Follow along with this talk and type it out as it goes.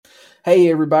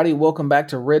Hey, everybody, welcome back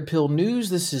to Red Pill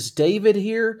News. This is David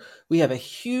here. We have a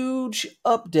huge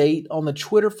update on the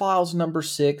Twitter files number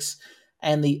 6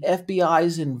 and the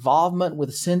FBI's involvement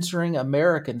with censoring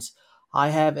Americans. I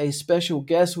have a special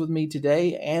guest with me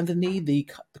today, Anthony, the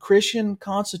Christian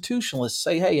constitutionalist.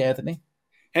 Say hey, Anthony.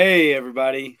 Hey,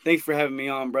 everybody. Thanks for having me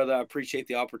on, brother. I appreciate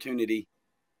the opportunity.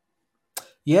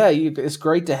 It's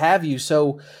great to have you.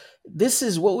 So, this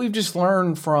is what we've just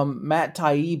learned from Matt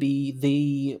Taibbi,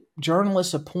 the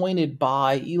journalist appointed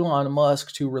by Elon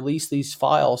Musk to release these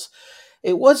files.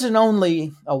 It wasn't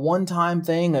only a one time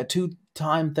thing, a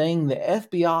two-time thing. The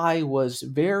FBI was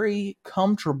very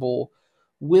comfortable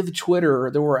with Twitter.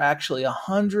 There were actually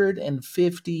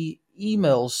 150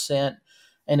 emails sent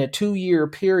in a 2 year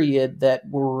period that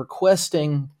were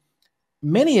requesting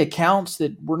many accounts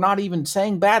that were not even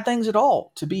saying bad things at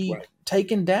all to be Right.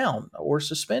 taken down or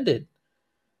suspended.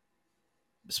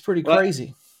 It's pretty Well,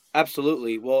 crazy.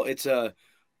 absolutely. Well, it's a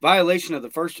violation of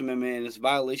the First Amendment and it's a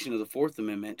violation of the Fourth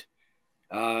Amendment.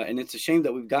 And it's a shame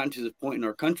that we've gotten to this point in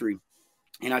our country.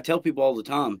 And I tell people all the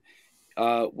time,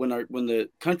 when the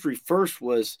country first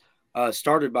was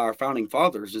started by our founding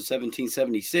fathers in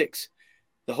 1776,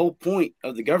 the whole point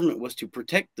of the government was to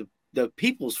protect the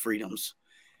people's freedoms.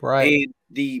 Right. And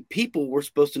the people were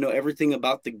supposed to know everything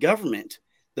about the government,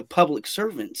 the public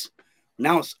servants.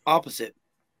 Now it's opposite.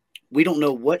 We don't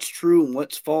know what's true and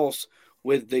what's false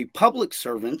with the public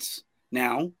servants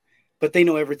now, but they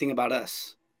know everything about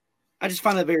us. I just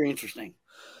find that very interesting.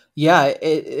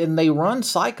 And they run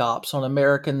psych ops on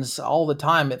Americans all the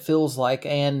time, it feels like.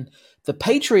 And the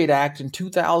Patriot Act in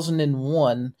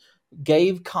 2001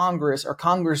 gave Congress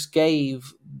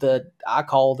gave I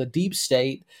call the deep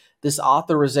state, this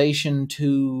authorization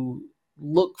to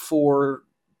look for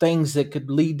things that could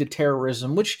lead to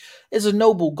terrorism, which is a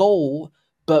noble goal.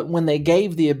 But when they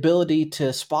gave the ability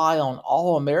to spy on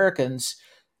all Americans,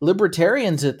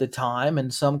 libertarians at the time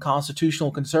and some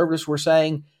constitutional conservatives were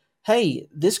saying, hey,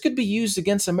 this could be used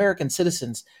against American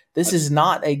citizens. This is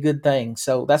not a good thing.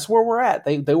 So that's where we're at.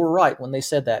 They were right when they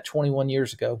said that 21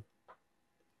 years ago.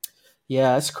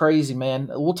 Yeah, it's crazy, man.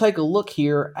 We'll take a look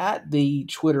here at the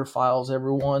Twitter files,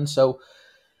 everyone. So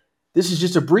this is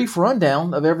just a brief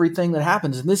rundown of everything that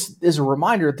happens. And this is a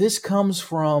reminder, this comes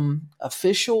from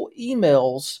official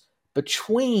emails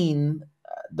between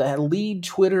the lead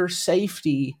Twitter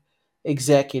safety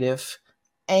executive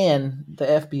and the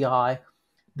FBI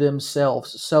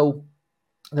themselves. So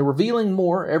they're revealing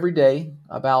more every day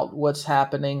about what's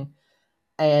happening.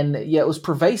 And yeah, it was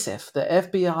pervasive. The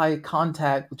FBI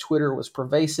contact with Twitter was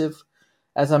pervasive.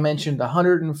 As I mentioned,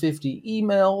 150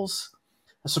 emails.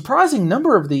 A surprising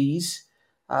number of these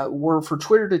were for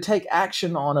Twitter to take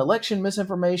action on election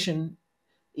misinformation,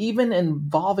 even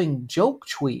involving joke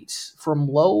tweets from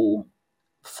low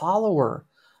follower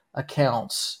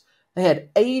accounts. They had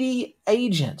 80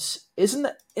 agents. Isn't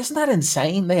that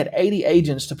insane? They had 80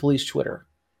 agents to police Twitter.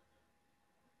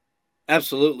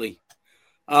 Absolutely.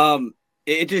 Um,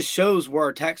 it just shows where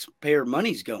our taxpayer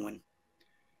money's going.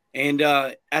 And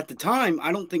at the time,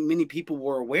 I don't think many people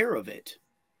were aware of it.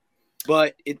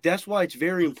 But that's why it's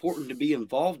very important to be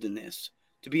involved in this,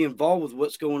 to be involved with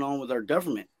what's going on with our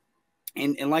government.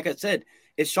 And like I said,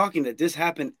 it's shocking that this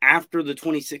happened after the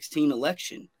 2016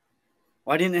 election.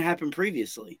 Why didn't it happen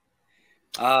previously?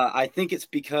 I think it's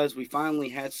because we finally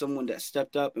had someone that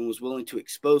stepped up and was willing to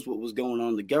expose what was going on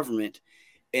in the government.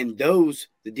 And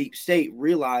the deep state,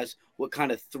 realized what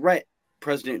kind of threat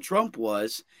President Trump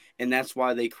was. And that's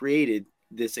why they created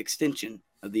this extension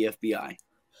of the FBI.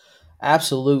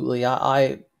 Absolutely.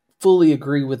 I fully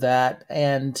agree with that.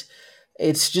 And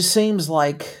it just seems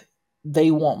like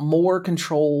they want more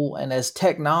control. And as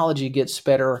technology gets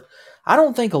better, I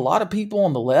don't think a lot of people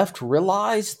on the left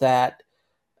realize that.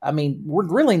 I mean, we're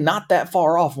really not that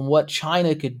far off from what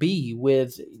China could be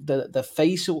with the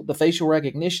facial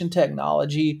recognition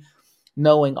technology,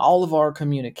 knowing all of our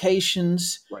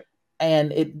communications, Right.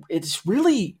 and it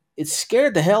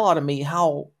scared the hell out of me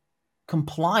how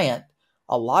compliant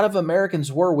a lot of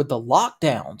Americans were with the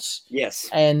lockdowns, Yes.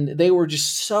 and they were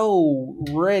just so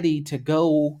ready to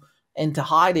go into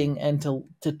hiding and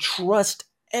to trust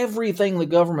everything the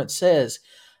government says.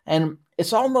 And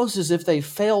it's almost as if they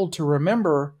failed to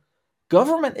remember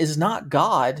government is not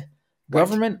God. Right.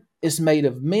 Government is made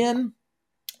of men.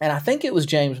 And I think it was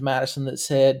James Madison that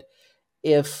said,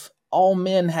 if all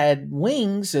men had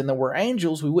wings and there were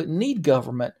angels, we wouldn't need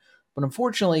government. But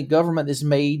unfortunately, government is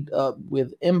made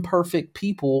with imperfect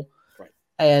people. Right.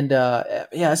 And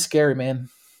yeah, it's scary, man.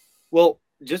 Well,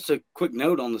 just a quick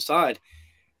note on the side.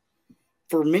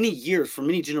 For many years, for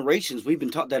many generations, we've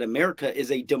been taught that America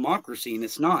is a democracy, and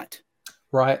it's not.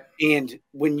 Right. And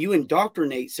when you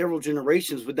indoctrinate several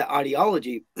generations with that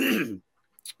ideology,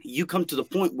 you come to the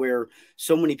point where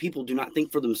so many people do not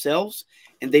think for themselves,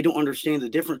 and they don't understand the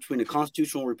difference between a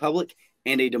constitutional republic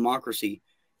and a democracy.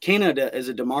 Canada is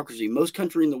a democracy. Most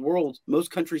countries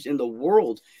in the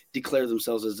world declare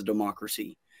themselves as a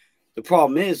democracy. The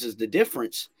problem is the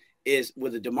difference is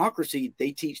with a democracy,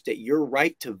 they teach that your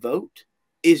right to vote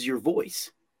is your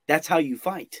voice. That's how you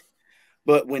fight.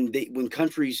 But when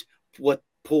countries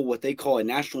pull what they call a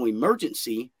national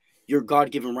emergency, your God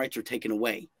given rights are taken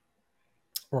away.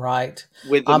 Right.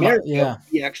 With America, Yeah.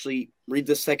 we actually read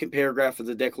the second paragraph of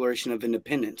the Declaration of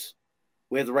Independence.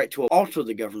 We have the right to alter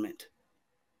the government.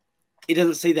 It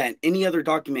doesn't say that in any other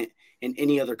document in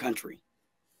any other country.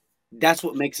 That's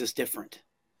what makes us different.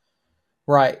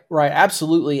 Right. Right.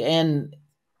 Absolutely. And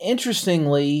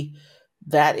interestingly,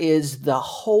 that is the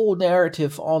whole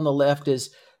narrative on the left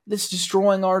is this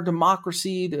destroying our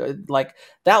democracy. Like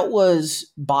that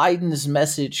was Biden's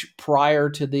message prior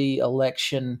to the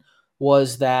election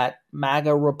was that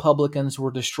MAGA Republicans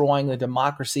were destroying the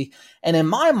democracy. And in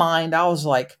my mind, I was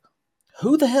like,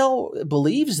 who the hell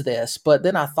believes this? But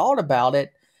then I thought about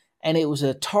it, and it was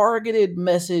a targeted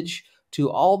message to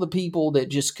all the people that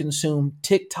just consume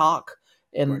TikTok,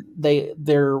 Right. and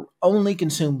they're only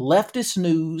consume leftist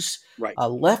news, Right.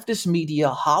 leftist media,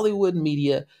 Hollywood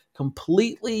media,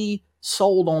 completely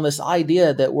sold on this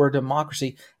idea that we're a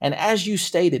democracy. And as you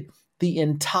stated, the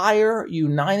entire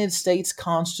United States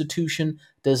Constitution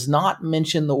does not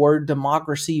mention the word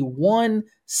democracy one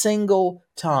single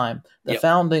time. The Yep.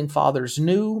 founding fathers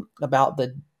knew about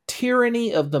the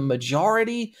tyranny of the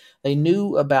majority. They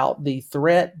knew about the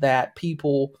threat that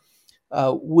people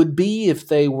would be if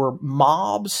they were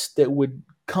mobs that would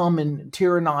come and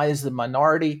tyrannize the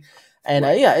minority. And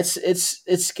Right. yeah,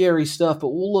 it's scary stuff. But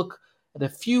we'll look at a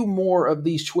few more of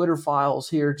these Twitter files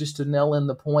here just to nail in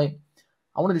the point.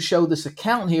 I wanted to show this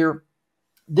account here.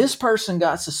 This person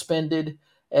got suspended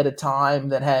at a time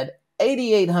that had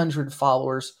 8,800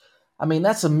 followers. I mean,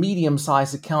 that's a medium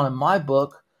sized account in my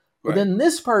book. But Right. then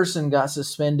this person got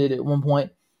suspended at one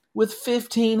point with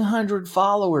 1,500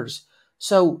 followers.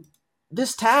 So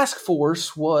this task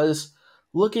force was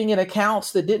looking at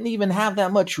accounts that didn't even have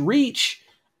that much reach.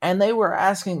 And they were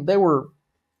asking, they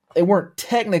weren't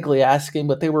technically asking,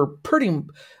 but they were pretty,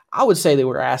 I would say they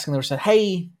were asking, they were saying,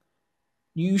 hey,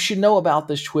 you should know about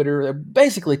this Twitter. They're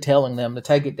basically telling them to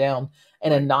take it down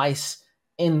in a Right. nice,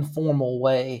 informal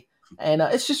way. And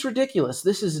it's just ridiculous.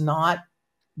 This is not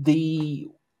the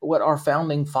what our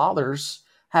founding fathers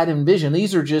had envisioned.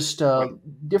 These are just Right.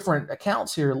 different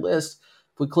accounts here list.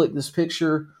 If we click this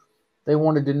picture, they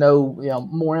wanted to know,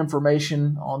 more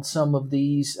information on some of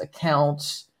these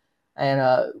accounts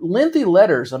and lengthy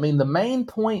letters. I mean, the main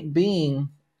point being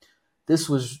this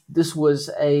was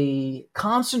a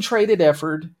concentrated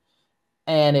effort,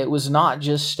 and it was not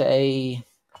just a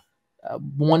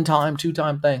one time, two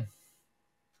time thing.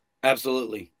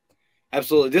 Absolutely.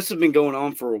 Absolutely. This has been going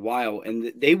on for a while,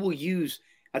 and they will use.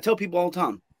 I tell people all the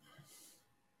time,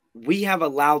 we have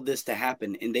allowed this to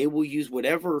happen, and they will use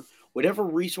whatever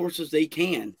resources they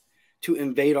can to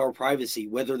invade our privacy,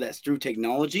 whether that's through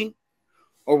technology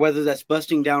or whether that's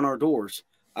busting down our doors.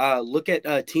 Look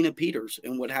at Tina Peters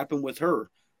and what happened with her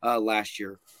last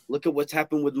year. Look at what's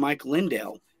happened with Mike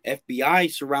Lindell.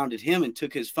 FBI surrounded him and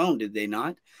took his phone, did they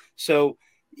not? So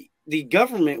the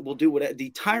government will do what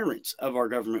the tyrants of our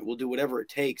government will do whatever it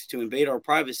takes to invade our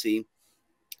privacy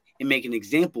and make an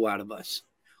example out of us.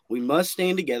 We must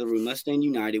stand together. We must stand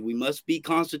united. We must be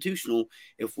constitutional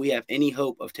if we have any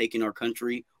hope of taking our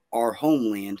country, our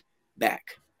homeland,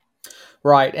 back.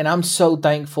 Right. And I'm so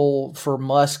thankful for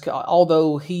Musk,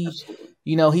 although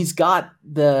Absolutely. he's got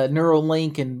the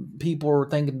Neuralink and people are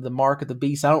thinking the mark of the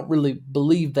beast. I don't really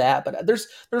believe that, but there's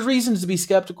reasons to be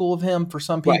skeptical of him for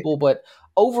some Right. people. But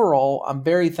overall, I'm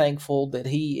very thankful that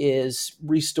he is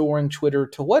restoring Twitter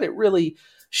to what it really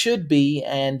should be.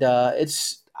 And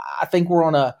I think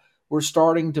we're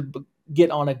starting to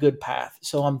get on a good path.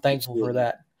 So I'm thankful for Absolutely.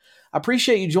 that. I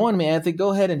appreciate you joining me, Anthony.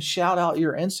 Go ahead and shout out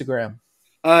your Instagram.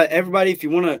 Everybody, if you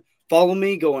want to follow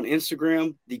me, go on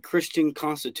Instagram, the Christian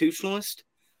Constitutionalist.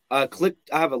 Click.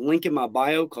 I have a link in my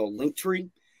bio called Linktree,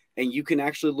 and you can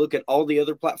actually look at all the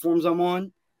other platforms I'm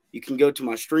on. You can go to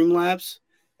my Streamlabs,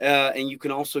 and you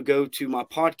can also go to my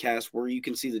podcast where you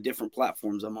can see the different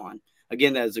platforms I'm on.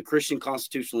 Again, that is the Christian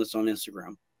Constitutionalist on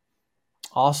Instagram.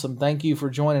 Awesome. Thank you for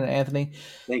joining, Anthony.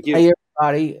 Thank you. Hey,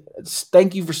 everybody.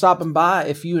 Thank you for stopping by.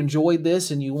 If you enjoyed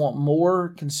this and you want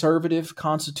more conservative,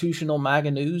 constitutional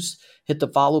MAGA news, hit the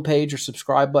follow page or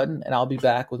subscribe button, and I'll be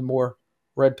back with more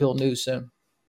Red Pill news soon.